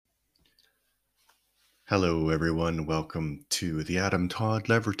Hello, everyone. Welcome to the Adam Todd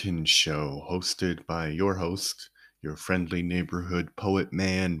Leverton Show, hosted by your host, your friendly neighborhood poet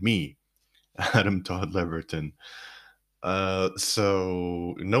man, me, Adam Todd Leverton.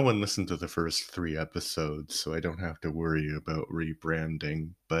 So no one listened to the first three episodes, so I don't have to worry about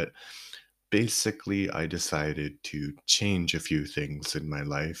rebranding. But basically, I decided to change a few things in my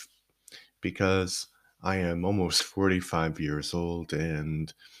life because I am almost 45 years old,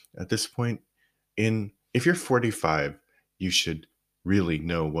 and at this point, in if you're 45, you should really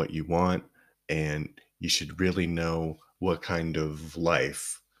know what you want, and you should really know what kind of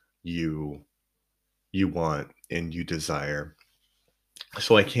life you you want and you desire.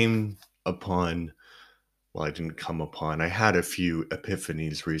 So I came upon, well, I didn't come upon, I had a few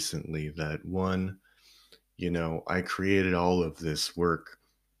epiphanies recently that one, I created all of this work,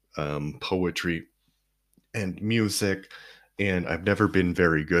 poetry and music, and I've never been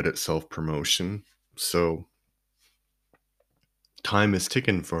very good at self promotion. So time is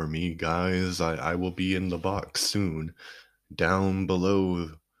ticking for me, guys. I will be in the box soon, down below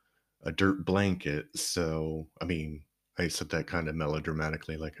a dirt blanket. So, I mean, I said that kind of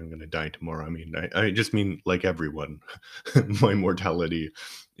melodramatically, like I'm going to die tomorrow. I mean, I just mean like everyone. My mortality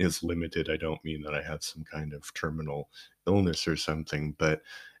is limited. I don't mean that I have some kind of terminal illness or something. But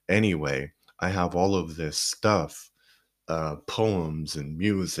anyway, I have all of this stuff, poems and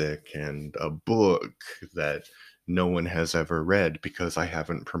music and a book that no one has ever read because I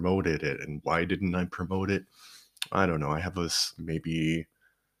haven't promoted it. And why didn't I promote it? I don't know. I have this maybe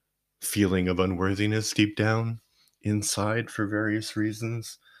feeling of unworthiness deep down inside for various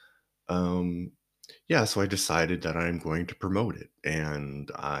reasons. Um, yeah, so I decided that I'm going to promote it, and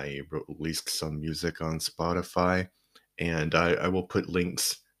I released some music on Spotify, and I will put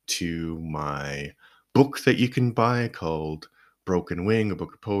links to my book that you can buy called Broken Wing, a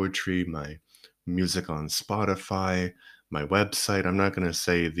book of poetry, my music on Spotify, my website. I'm not going to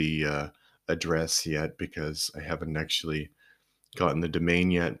say the address yet because I haven't actually gotten the domain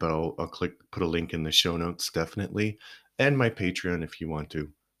yet, but I'll put a link in the show notes definitely, and my Patreon if you want to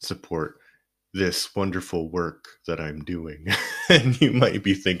support this wonderful work that I'm doing. And you might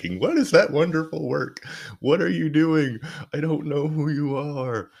be thinking, what is that wonderful work? What are you doing? I don't know who you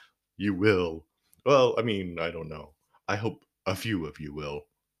are. You will. Well, I mean, I don't know. I hope a few of you will.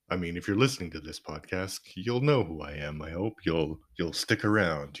 I mean, if you're listening to this podcast, you'll know who I am. I hope you'll stick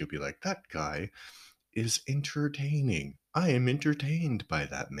around. You'll be like, that guy is entertaining. I am entertained by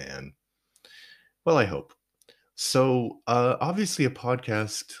that man. Well, I hope. So, obviously, a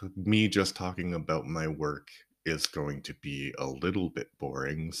podcast, me just talking about my work, is going to be a little bit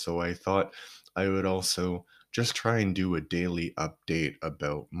boring. So, I thought I would also just try and do a daily update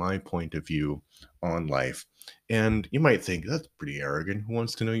about my point of view on life. And you might think that's pretty arrogant. Who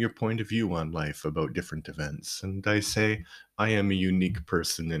wants to know your point of view on life about different events? And I say, I am a unique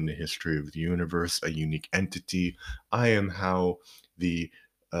person in the history of the universe, a unique entity. I am how the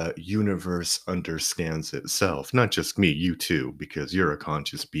universe understands itself. Not just me, you too, because you're a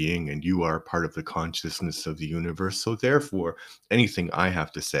conscious being and you are part of the consciousness of the universe. So, therefore, anything I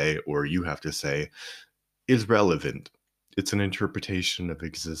have to say or you have to say is relevant. It's an interpretation of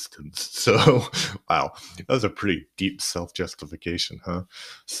existence. So, wow, that was a pretty deep self justification, huh?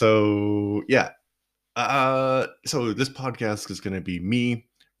 So, yeah. So, this podcast is going to be me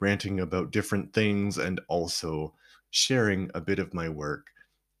ranting about different things and also sharing a bit of my work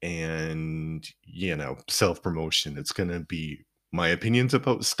and self promotion. It's going to be my opinions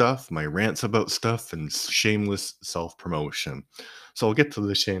about stuff, my rants about stuff, and shameless self promotion. So I'll get to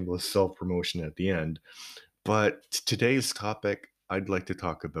the shameless self promotion at the end. But today's topic, I'd like to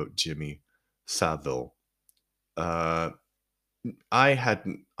talk about Jimmy Saville. uh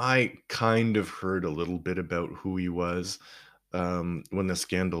I kind of heard a little bit about who he was when the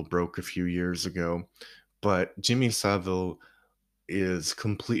scandal broke a few years ago, but Jimmy Savile is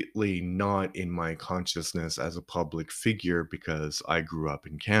completely not in my consciousness as a public figure because I grew up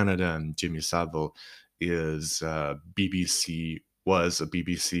in Canada and Jimmy Savile is was a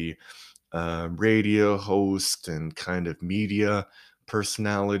BBC radio host and kind of media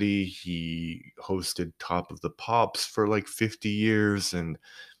personality. He hosted Top of the Pops for like 50 years and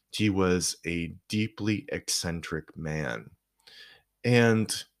he was a deeply eccentric man.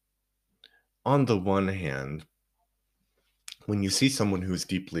 And on the one hand, when you see someone who's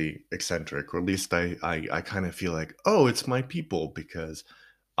deeply eccentric, or at least I kind of feel like, oh, it's my people because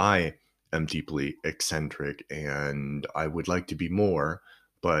I am deeply eccentric and I would like to be more,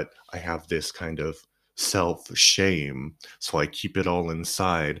 but I have this kind of self shame. So I keep it all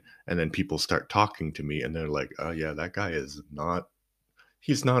inside. And then people start talking to me and they're like, oh, yeah, that guy is not.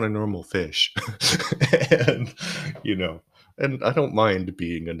 he's not a normal fish. And, you know, and I don't mind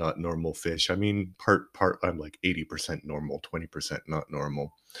being a not normal fish. I mean, I'm like 80% normal, 20% not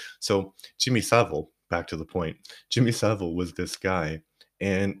normal. So, Jimmy Savile, back to the point, Jimmy Savile was this guy,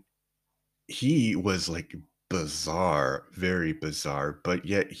 and he was, like, bizarre, very bizarre, but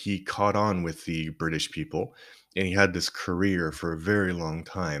yet he caught on with the British people, and he had this career for a very long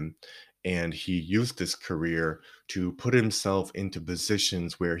time, and he used this career to put himself into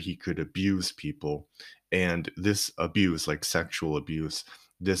positions where he could abuse people, and this abuse, like sexual abuse,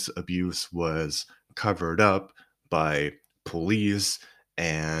 this abuse was covered up by police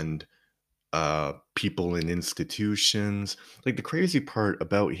and people in institutions. Like, the crazy part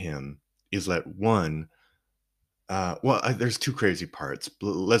about him is that one, there's two crazy parts.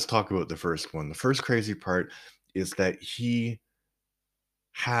 Let's talk about the first one. The first crazy part is that he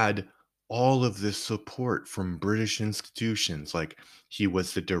had all of this support from British institutions. Like, he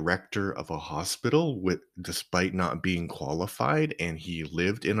was the director of a hospital with despite not being qualified, and he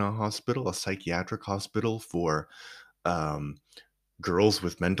lived in a hospital, a psychiatric hospital for um girls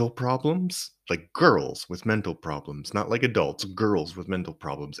with mental problems, like girls with mental problems, not like adults, girls with mental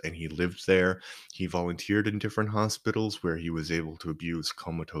problems. And he lived there. He volunteered in different hospitals where he was able to abuse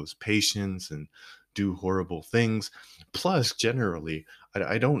comatose patients and do horrible things. Plus, generally,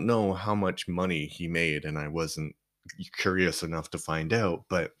 I don't know how much money he made, and I wasn't curious enough to find out,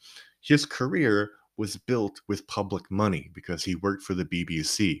 but his career was built with public money because he worked for the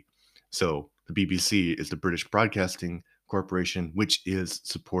BBC. So the BBC is the British Broadcasting Corporation, which is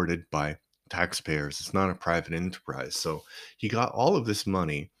supported by taxpayers. It's not a private enterprise. So he got all of this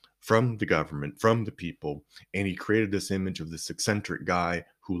money from the government, from the people, and he created this image of this eccentric guy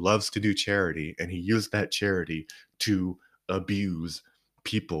who loves to do charity, and he used that charity to abuse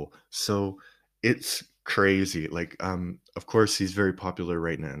people. So it's crazy. Like, of course, he's very popular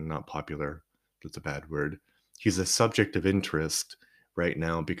right now. Not popular, that's a bad word. He's a subject of interest right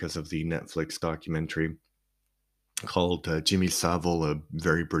now because of the Netflix documentary called Jimmy Savile, a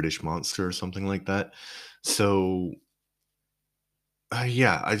very British monster, or something like that. So,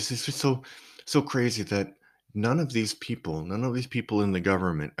 yeah, it's just so crazy that none of these people in the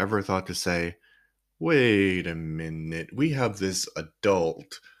government ever thought to say, "Wait a minute, we have this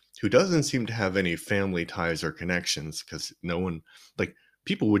adult who doesn't seem to have any family ties or connections." Because no one, like,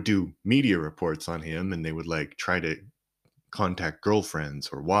 people would do media reports on him, and they would like try to contact girlfriends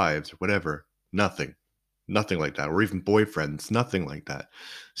or wives or whatever. Nothing. Nothing like that, or even boyfriends, nothing like that.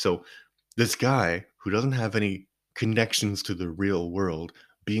 So this guy who doesn't have any connections to the real world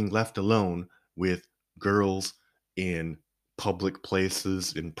being left alone with girls in public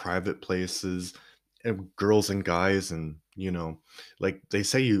places, in private places, and girls and guys, and like they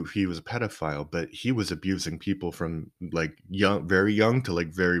say he was a pedophile, but he was abusing people from like young, very young to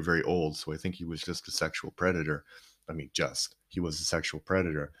like very, very old. So I think he was just a sexual predator. I mean, just he was a sexual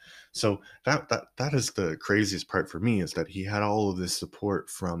predator. So that is the craziest part for me, is that he had all of this support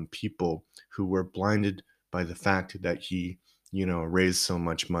from people who were blinded by the fact that he, raised so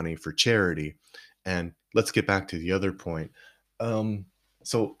much money for charity. And let's get back to the other point. Um,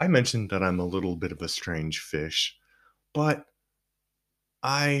 so I mentioned that I'm a little bit of a strange fish, but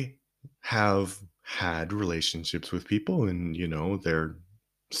I have had relationships with people, and they're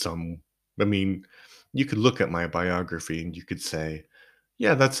some. I mean, you could look at my biography and you could say,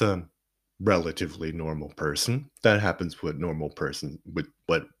 yeah, that's a relatively normal person. That happens with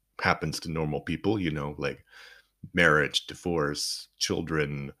what happens to normal people, like marriage, divorce,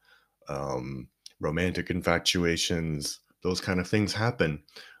 children, um, romantic infatuations, those kind of things happen.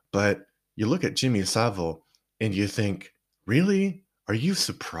 But you look at Jimmy Savile and you think, really? Are you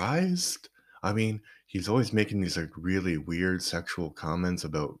surprised? I mean, he's always making these like really weird sexual comments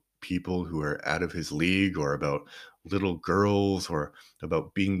about people who are out of his league, or about little girls, or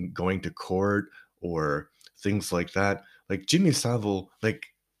about being going to court, or things like that. Like Jimmy Savile, like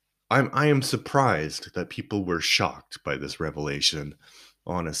I am surprised that people were shocked by this revelation,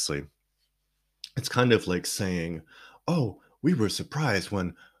 honestly. It's kind of like saying, "Oh, we were surprised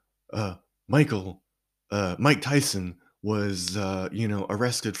when uh, Michael, Mike Tyson was,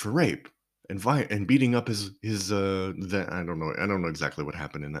 arrested for rape and beating up I don't know exactly what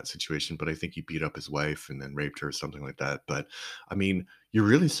happened in that situation, but I think he beat up his wife and then raped her or something like that. But I mean, you're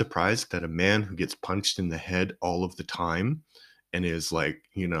really surprised that a man who gets punched in the head all of the time and is like,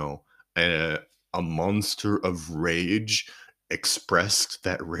 a, a monster of rage, expressed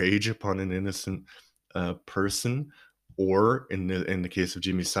that rage upon an innocent person. Or in the case of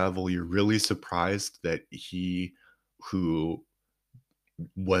Jimmy Savile, you're really surprised that he, who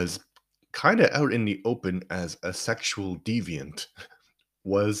was kind of out in the open as a sexual deviant,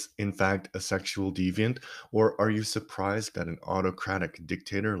 was in fact a sexual deviant? Or are you surprised that an autocratic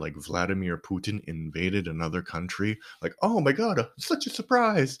dictator like Vladimir Putin invaded another country? Like, oh my God, such a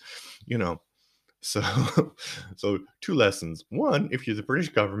surprise! You know, so, so two lessons. One, if you're the British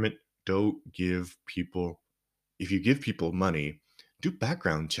government, don't give people if you give people money, do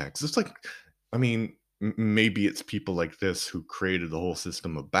background checks. It's like, I mean, maybe it's people like this who created the whole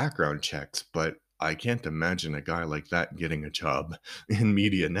system of background checks, but I can't imagine a guy like that getting a job in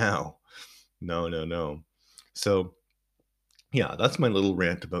media now. No, no, no. So, yeah, that's my little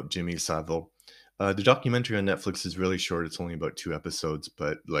rant about Jimmy Savile. The documentary on Netflix is really short. It's only about 2 episodes,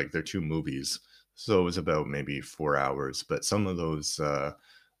 but like they're 2 movies. So it was about maybe 4 hours. But some of those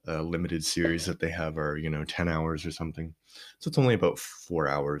limited series that they have are, 10 hours or something. So it's only about 4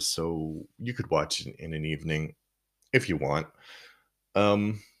 hours. So you could watch it in an evening if you want.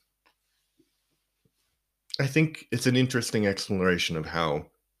 Um, I think it's an interesting exploration of how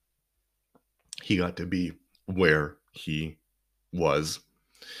he got to be where he was.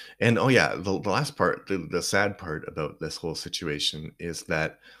 And oh yeah, the last part, the sad part about this whole situation is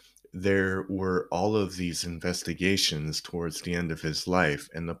that there were all of these investigations towards the end of his life,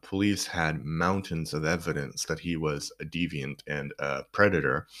 and the police had mountains of evidence that he was a deviant and a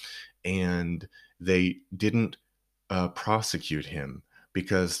predator, and they didn't prosecute him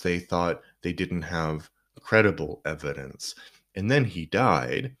because they thought they didn't have credible evidence. And then he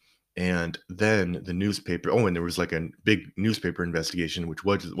died. And then the newspaper, oh, and there was like a big newspaper investigation, which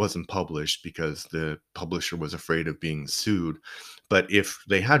wasn't published because the publisher was afraid of being sued. But if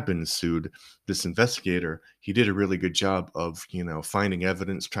they had been sued, this investigator, he did a really good job of, finding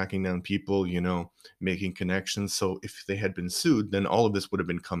evidence, tracking down people, making connections. So if they had been sued, then all of this would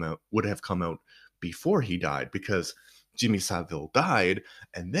have come out before he died because Jimmy Savile died,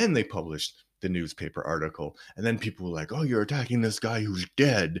 and then they published the newspaper article. And then people were like, oh, you're attacking this guy who's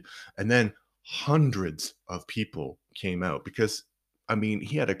dead. And then hundreds of people came out because, I mean,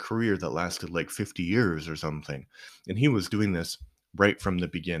 he had a career that lasted like 50 years or something. And he was doing this right from the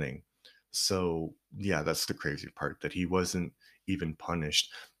beginning. So, yeah, that's the crazy part that he wasn't even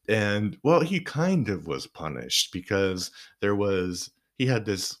punished. And, well, he kind of was punished because he had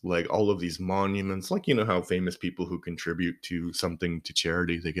this like all of these monuments, like how famous people who contribute to something to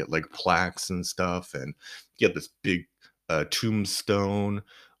charity, they get like plaques and stuff, and he had this big tombstone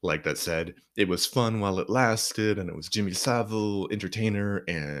like that said it was fun while it lasted, and it was Jimmy Savile, entertainer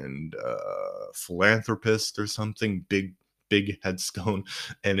and philanthropist or something, big headstone.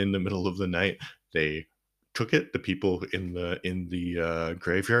 And in the middle of the night, they took it, the people in the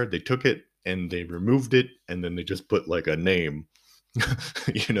graveyard, they took it and they removed it, and then they just put like a name,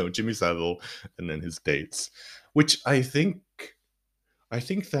 Jimmy Savile, and then his dates, which I think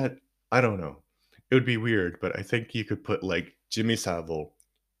that I don't know. It would be weird, but I think you could put like Jimmy Savile.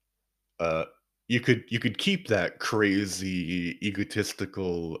 Uh, you could keep that crazy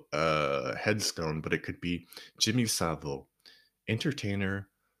egotistical headstone, but it could be Jimmy Savile, entertainer,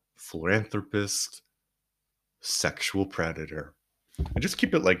 philanthropist, sexual predator. And just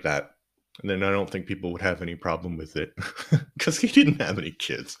keep it like that. And then I don't think people would have any problem with it because he didn't have any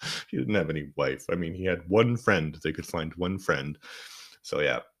kids. He didn't have any wife. I mean, he had one friend. They could find one friend. So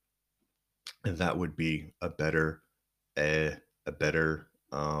yeah, and that would be a better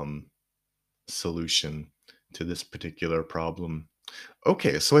solution to this particular problem.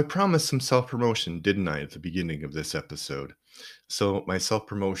 Okay, so I promised some self promotion, didn't I, at the beginning of this episode? So my self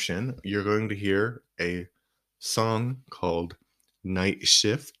promotion, you're going to hear a song called Night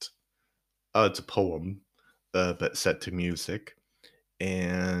Shift. It's a poem, but set to music.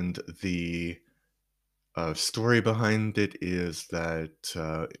 And the story behind it is that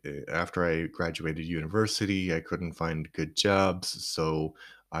after I graduated university, I couldn't find good jobs. So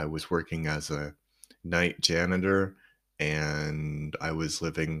I was working as a night janitor, and I was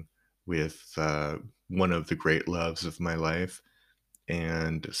living with one of the great loves of my life.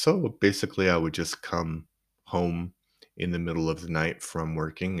 And so basically, I would just come home in the middle of the night from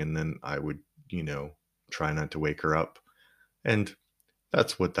working, and then I would, you know, try not to wake her up. And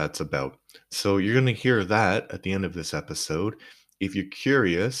that's what that's about. So you're going to hear that at the end of this episode. If you're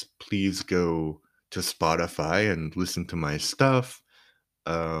curious, please go to Spotify and listen to my stuff.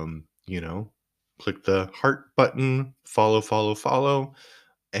 Um, you know, click the heart button, follow.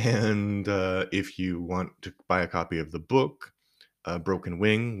 And if you want to buy a copy of the book, Broken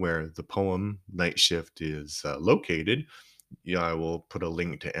Wing, where the poem Night Shift is located, yeah, I will put a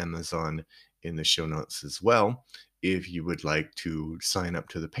link to Amazon in the show notes as well. If you would like to sign up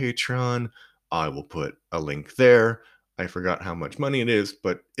to the Patreon, I will put a link there. I forgot how much money it is,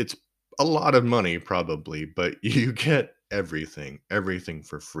 but it's a lot of money probably, but you get everything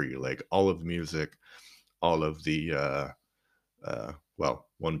for free, like all of the music, all of the well,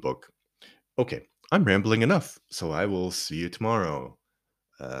 one book. Okay, I'm rambling enough, so I will see you tomorrow.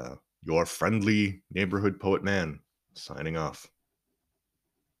 Your friendly neighborhood poet man, signing off.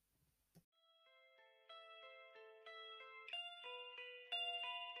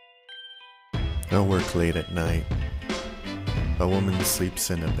 I work late at night. A woman sleeps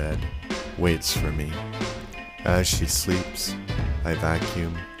in a bed, waits for me. As she sleeps, I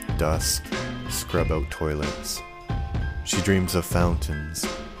vacuum, dust, scrub out toilets. She dreams of fountains,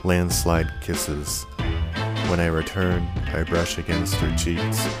 landslide kisses. When I return, I brush against her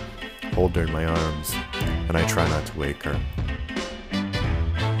cheeks, hold her in my arms, and I try not to wake her.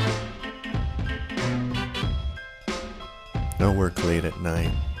 I work late at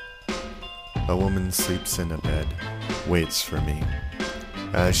night. A woman sleeps in a bed, waits for me.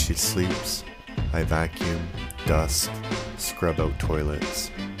 As she sleeps, I vacuum, dust, scrub out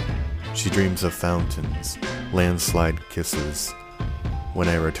toilets. She dreams of fountains, landslide kisses. When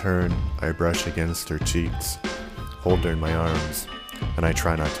I return, I brush against her cheeks, hold her in my arms, and I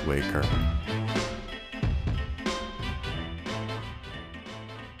try not to wake her.